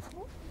flanks of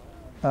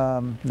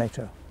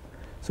NATO.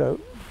 So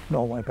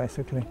Norway,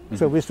 basically. Mm-hmm.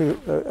 So we used to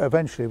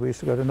eventually we used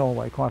to go to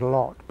Norway quite a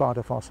lot,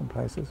 Bardufoss and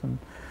places and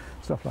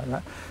stuff like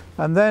that.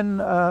 And then,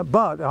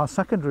 but our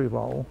secondary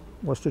role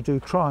was to do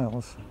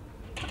trials,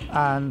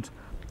 and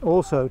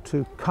also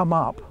to come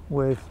up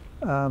with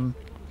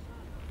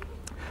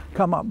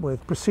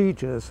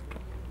procedures,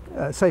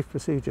 safe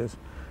procedures.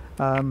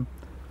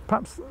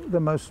 Perhaps the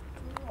most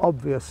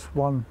obvious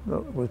one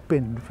that was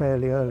binned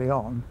fairly early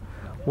on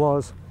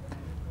was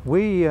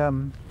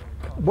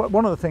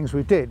one of the things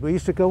we did, we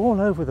used to go all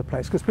over the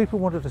place because people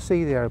wanted to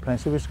see the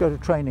aeroplanes, so we used to go to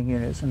training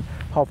units and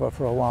hover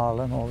for a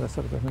while and all this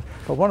sort of business.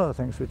 But one of the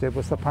things we did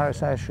was the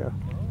Paris Air Show,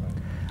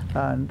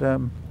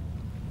 and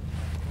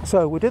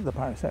so we did the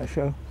Paris Air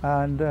Show,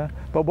 and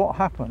but what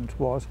happened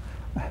was,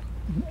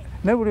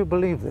 nobody will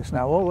believe this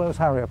now, all those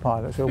Harrier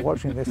pilots who are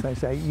watching this, they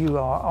say, "You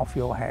are off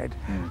your head."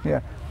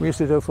 Yeah, we used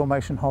to do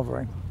formation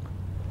hovering,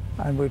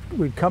 and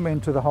we'd come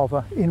into the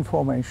hover in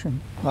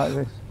formation like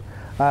this,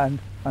 and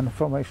a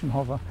formation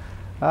hover,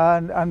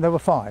 and there were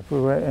 5.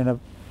 We were in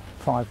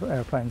 5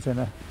 airplanes in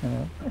a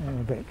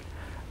Vic,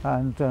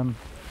 and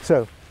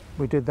so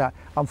we did that.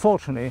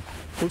 Unfortunately,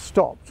 it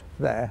stopped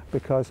there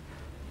because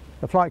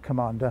the flight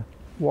commander,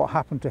 what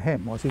happened to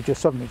him was he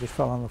suddenly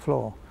fell on the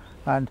floor.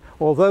 And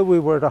although we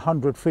were at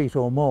 100 feet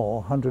or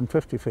more,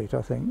 150 feet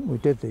I think, we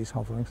did these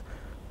hoverings,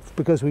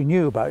 because we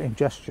knew about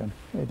ingestion.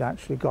 It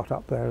actually got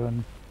up there,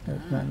 and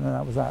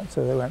that was that.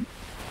 So they went,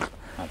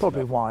 that's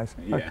probably wise.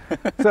 Yeah.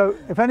 So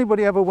if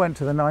anybody ever went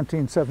to the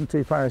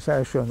 1970 Paris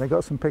Air Show and they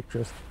got some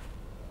pictures,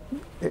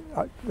 it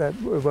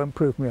won't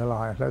prove me a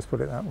liar, let's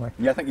put it that way.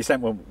 Yeah, I think you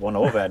sent one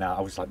over now.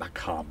 I was like, that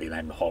can't be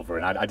them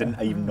hovering. I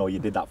didn't even know you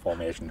did that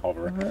formation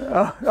hovering.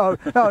 No,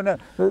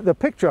 the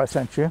picture I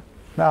sent you,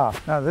 now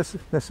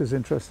this is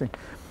interesting,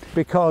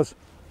 because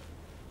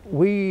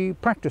we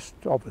practiced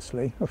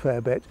obviously a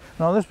fair bit,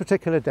 and on this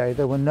particular day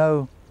there were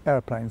no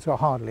airplanes, or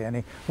hardly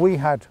any. We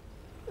had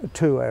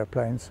 2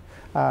 airplanes,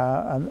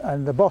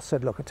 and the boss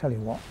said, "Look, I tell you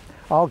what,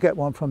 I'll get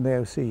one from the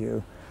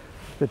OCU.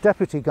 The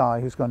deputy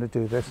guy who's going to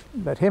do this,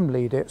 let him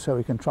lead it so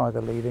he can try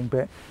the leading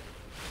bit.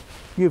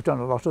 You've done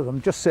a lot of them,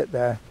 just sit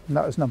there, and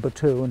that was number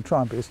 2, and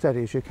try and be as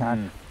steady as you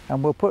can.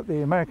 And we'll put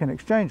the American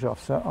exchange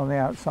officer on the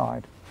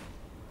outside,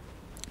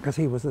 because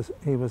he was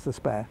the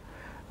spare."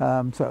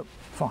 So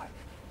fine.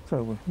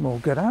 So we'll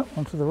get out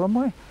onto the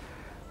runway.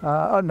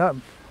 No,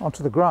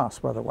 onto the grass,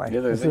 by the way.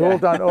 Yeah, it's all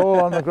done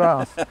all on the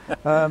grass.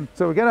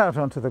 So we get out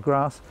onto the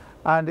grass,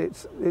 and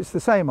it's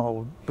the same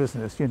old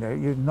business. You know,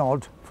 you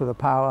nod for the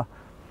power,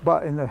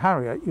 but in the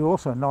Harrier you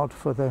also nod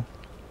for the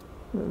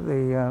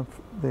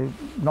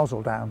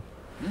nozzle down.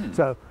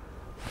 So,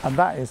 and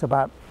that is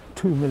about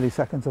 2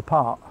 milliseconds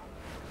apart,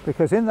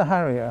 because in the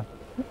Harrier,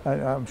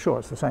 I'm sure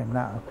it's the same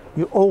now,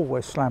 you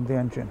always slammed the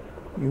engine.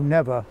 You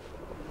never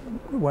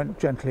went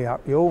gently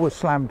up. You always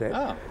slammed it,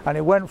 and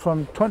it went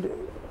from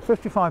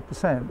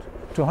 55%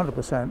 to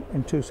 100%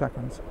 in 2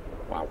 seconds.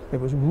 Wow! It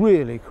was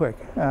really quick,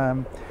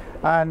 and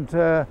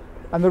the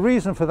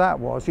reason for that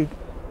was it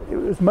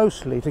was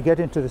mostly to get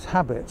into this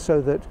habit,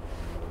 so that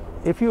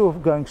if you were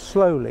going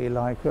slowly,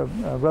 like a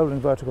rolling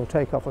vertical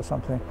takeoff or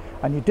something,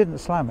 and you didn't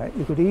slam it,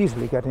 you could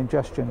easily get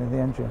ingestion in the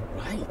engine.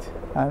 Right.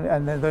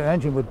 And then the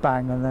engine would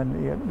bang, and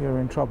then you're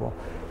in trouble.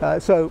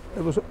 So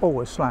it was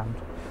always slammed.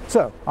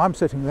 So I'm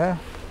sitting there,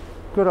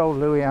 good old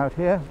Louis out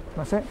here.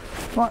 That's it.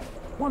 Right,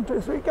 1,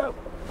 2, 3, go.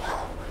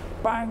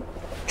 Bang.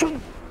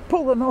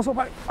 Pull the nozzle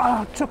back.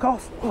 Took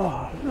off.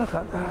 Oh, look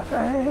at that.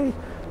 Hey.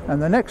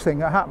 And the next thing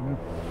that happened,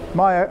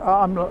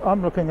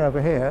 I'm looking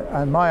over here,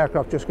 and my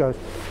aircraft just goes.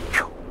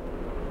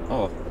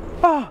 Oh.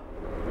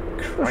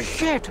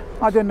 shit!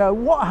 I didn't know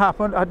what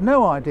happened. I had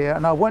no idea,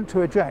 and I went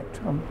to eject,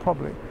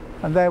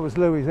 and there was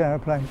Louis'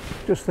 airplane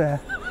just there.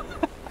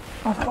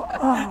 I thought,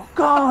 oh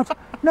God,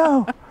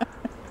 no!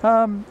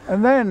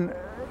 And then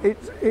it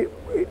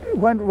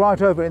went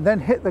right over and then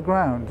hit the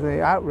ground.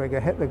 The outrigger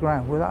hit the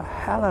ground with a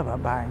hell of a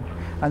bang,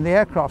 and the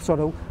aircraft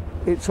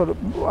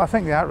I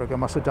think the outrigger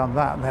must have done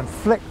that and then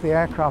flicked the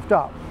aircraft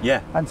up.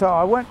 Yeah. And so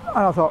I went and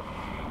I thought,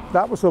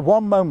 that was the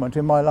one moment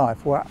in my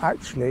life where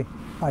actually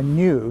I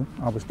knew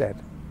I was dead.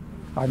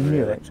 I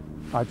knew it.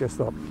 I just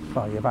thought,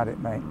 oh, you've had it,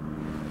 mate.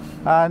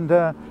 And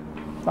I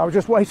was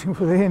just waiting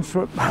for the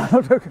instrument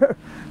panel to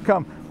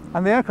come.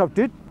 And the aircraft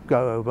did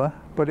go over,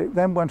 but it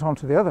then went on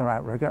to the other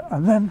outrigger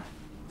and then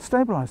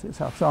stabilised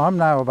itself. So I'm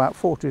now about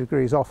 40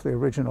 degrees off the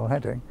original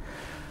heading.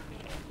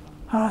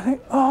 And I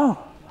think,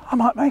 oh, I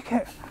might make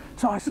it.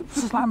 So I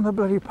slammed the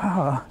bloody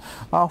power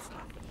off,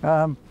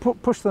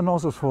 pushed the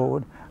nozzles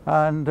forward,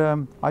 and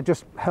I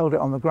just held it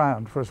on the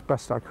ground for as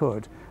best I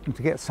could, and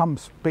to get some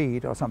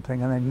speed or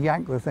something, and then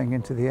yank the thing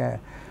into the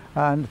air.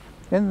 And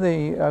in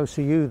the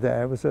OCU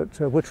there was at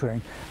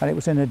Wittering, and it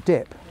was in a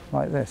dip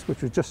like this,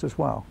 which was just as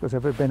well, because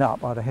if it had been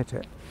up, I'd have hit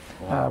it.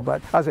 Wow.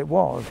 But as it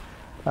was,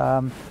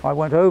 I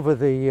went over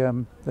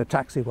the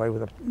taxiway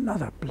with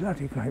another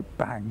bloody great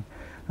bang,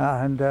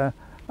 and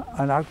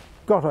I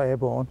got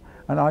airborne.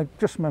 And I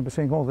just remember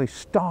seeing all these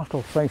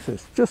startled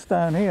faces just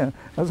down here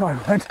as I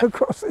went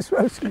across this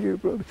OCU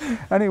building.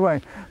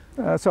 Anyway,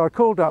 so I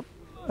called up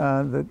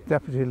the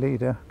deputy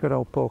leader, good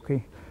old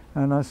Porky,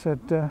 and I said,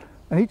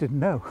 and he didn't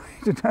know.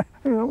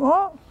 He went,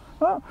 what?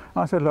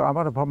 I said, look, I've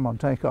had a problem on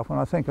takeoff, and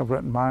I think I've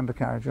written my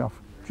undercarriage off.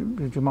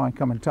 Would you mind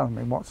coming and telling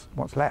me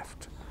what's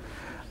left?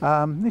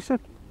 He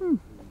said,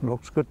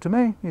 looks good to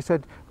me. He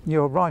said,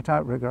 your right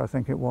outrigger, I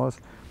think it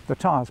was, the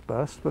tyres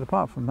burst, but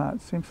apart from that,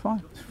 it seems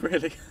fine.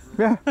 Really?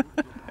 Yeah.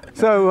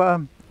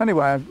 So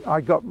anyway,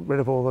 I got rid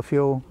of all the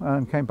fuel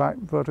and came back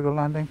vertical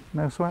landing,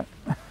 no sweat.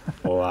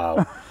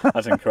 Wow,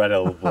 that's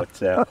incredible.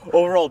 But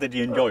overall, did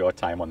you enjoy your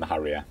time on the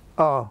Harrier?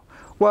 Oh,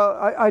 well,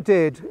 I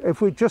did.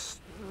 If we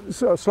just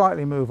sort of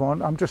slightly move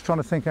on, I'm just trying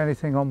to think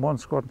anything on one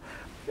squadron.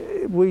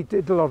 We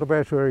did a lot of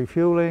air-to-air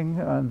refuelling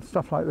and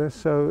stuff like this,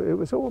 so it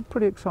was all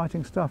pretty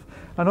exciting stuff.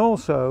 And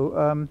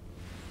also,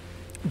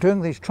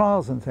 doing these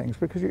trials and things,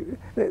 because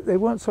they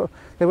weren't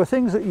they were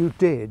things that you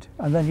did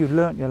and then you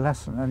learnt your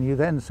lesson and you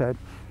then said,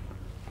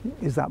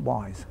 is that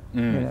wise?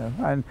 You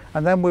know,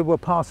 and then we were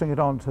passing it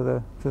on to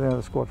the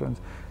other squadrons.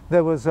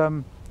 There was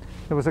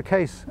a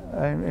case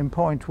in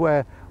Point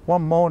where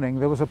one morning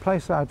there was a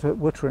place out at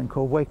Wittering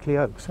called Wakeley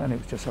Oaks, and it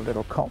was just a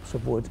little copse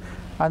of woods,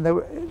 and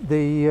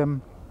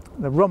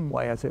the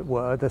runway, as it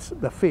were,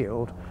 the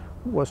field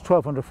was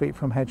 1,200 feet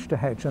from hedge to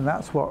hedge, and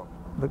that's what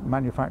the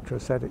manufacturer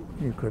said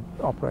you could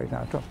operate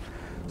out of.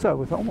 So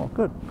we thought, well,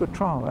 good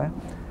trial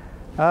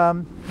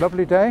there.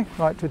 Lovely day,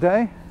 like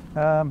today,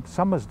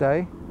 summer's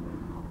day,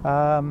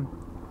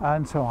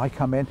 and so I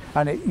come in,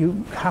 and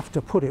you have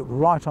to put it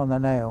right on the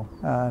nail.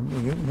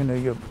 You know,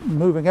 you're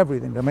moving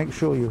everything to make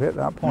sure you hit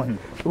that point,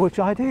 which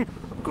I did,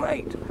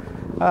 great,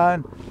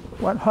 and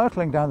went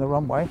hurtling down the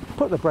runway,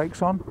 put the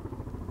brakes on,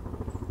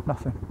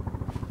 nothing.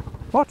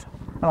 What?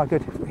 And I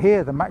could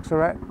hear the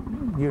Maxaret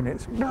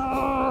units.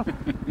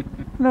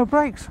 No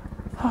brakes.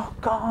 Oh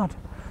God.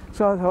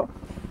 So I thought,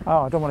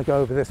 oh, I don't want to go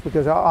over this,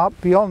 because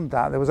beyond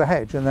that there was a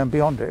hedge, and then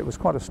beyond it was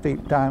quite a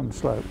steep down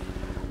slope.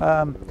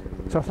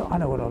 So I thought, I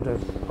know what I'll do.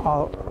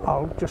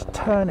 I'll just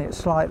turn it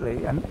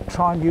slightly and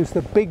try and use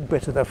the big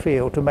bit of the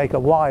field to make a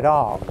wide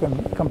arc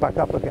and come back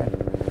up again.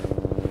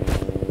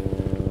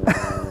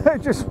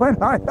 It just went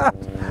like that.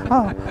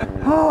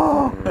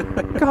 Oh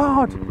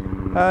God.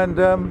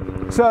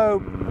 And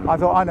so I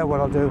thought, I know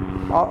what I'll do.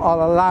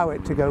 I'll allow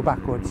it to go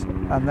backwards,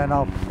 and then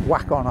I'll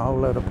whack on a whole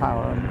load of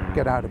power and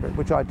get out of it,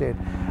 which I did.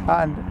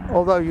 And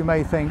although you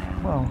may think,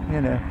 well,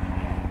 you know,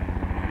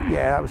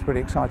 yeah, that was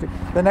pretty exciting.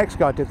 The next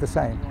guy did the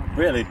same.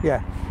 Really?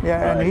 Yeah,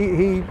 right.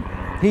 And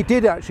he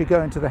did actually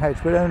go into the hedge,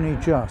 but only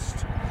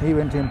just. He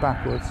went in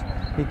backwards.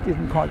 He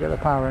didn't quite get the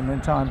power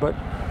in time, but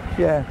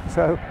yeah,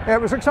 so yeah,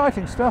 it was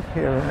exciting stuff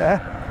here and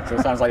there. So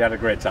it sounds like you had a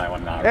great time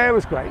on that. Yeah, it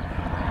was great.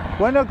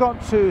 When I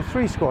got to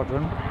 3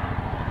 Squadron,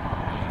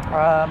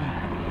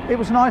 it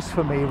was nice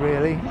for me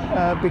really,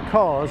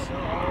 because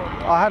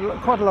I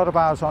had quite a lot of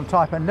hours on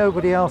type and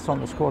nobody else on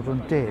the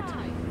squadron did.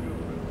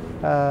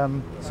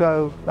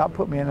 So that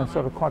put me in a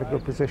sort of quite a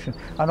good position.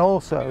 And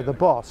also the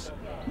boss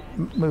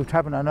moved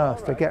heaven and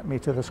earth to get me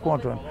to the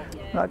squadron.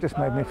 That just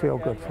made me feel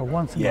good. For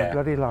once in my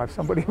bloody life,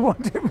 somebody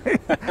wanted me.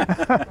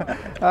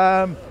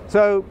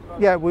 So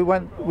yeah, we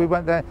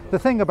went there. The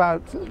thing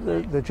about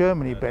the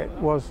Germany bit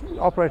was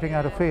operating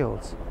out of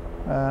fields,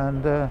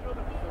 and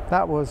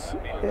that was,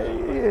 you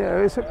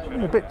know, it's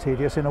a bit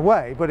tedious in a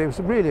way, but it was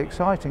really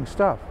exciting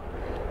stuff.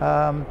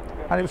 And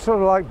it was sort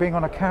of like being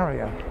on a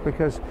carrier,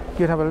 because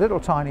you'd have a little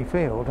tiny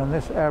field and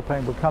this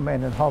airplane would come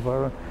in and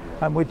hover,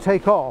 and we'd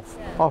take off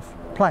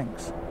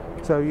planks.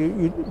 So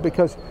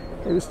because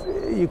it was,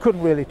 you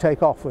couldn't really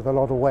take off with a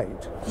lot of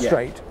weight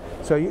straight.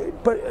 So,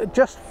 but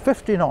just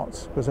 50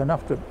 knots was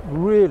enough to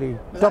really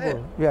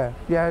double. Yeah,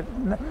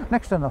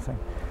 next to nothing,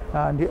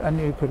 and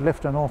you could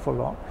lift an awful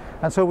lot.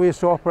 And so we used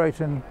to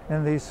operate in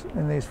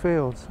these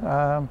fields.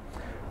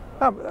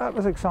 That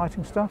was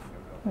exciting stuff.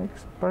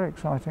 It's very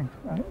exciting.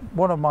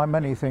 One of my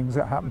many things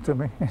that happened to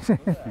me.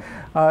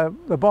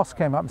 The boss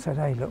came up and said,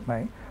 "Hey, look,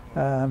 mate,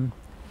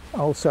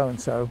 old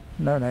so-and-so,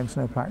 no names,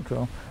 no pack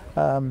drill,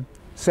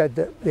 said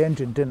that the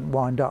engine didn't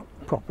wind up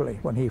properly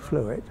when he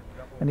flew it.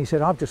 And he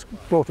said, I've just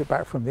brought it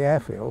back from the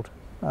airfield.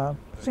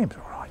 Seems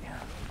all right, yeah.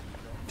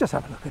 Just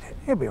have a look at it,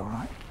 it'll be all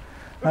right."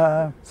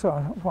 So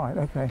I thought, right,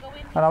 okay.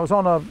 And I was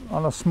on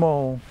a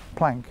small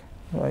plank.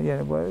 What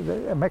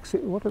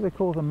do they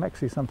call them?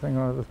 Mexi something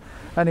or other.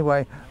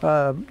 Anyway,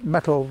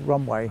 metal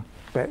runway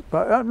bit,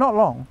 but not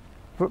long.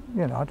 But,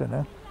 I don't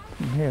know.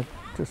 From here,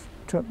 just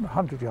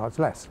 100 yards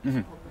less.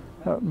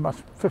 Much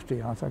 50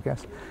 yards, I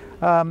guess.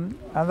 And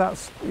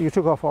you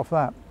took off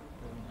that.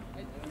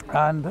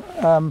 And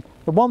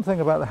the one thing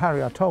about the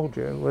Harrier I told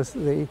you was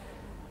the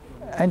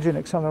engine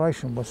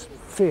acceleration was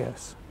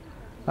fierce,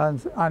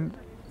 and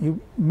you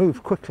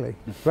moved quickly,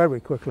 very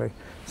quickly.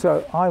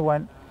 So I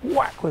went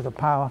whack with the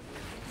power,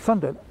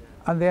 thundered,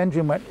 and the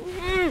engine went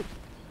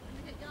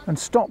and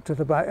stopped at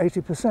about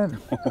 80%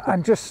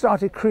 and just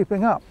started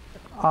creeping up.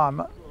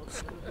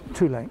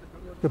 Too late.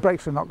 The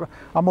brakes are not going.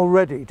 I'm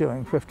already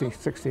doing 50,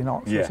 60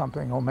 knots or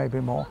something, or maybe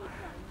more.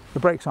 The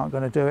brakes aren't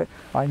going to do it.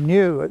 I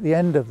knew at the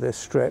end of this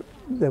strip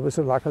there was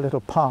like a little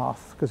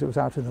path because it was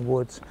out in the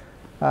woods,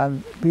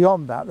 and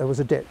beyond that there was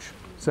a ditch.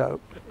 So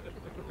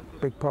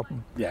big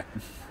problem. Yeah.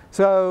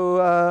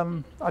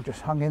 So I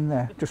just hung in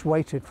there, just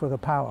waited for the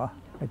power.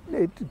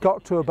 It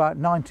got to about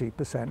 90%,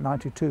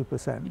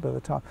 92% by the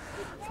time.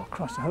 I thought,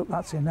 Christ, I hope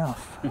that's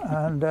enough.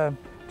 And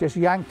just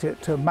yanked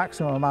it to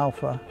maximum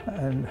alpha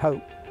and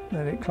hope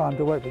that it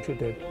climbed away, which it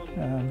did.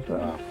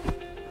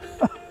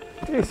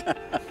 Geez.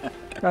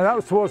 And that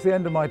was towards the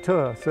end of my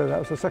tour, so that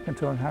was the second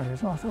tour in Harrier.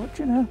 So I thought,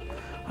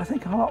 I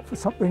think I'll opt for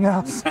something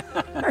else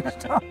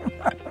next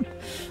time.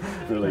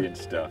 Brilliant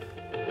stuff.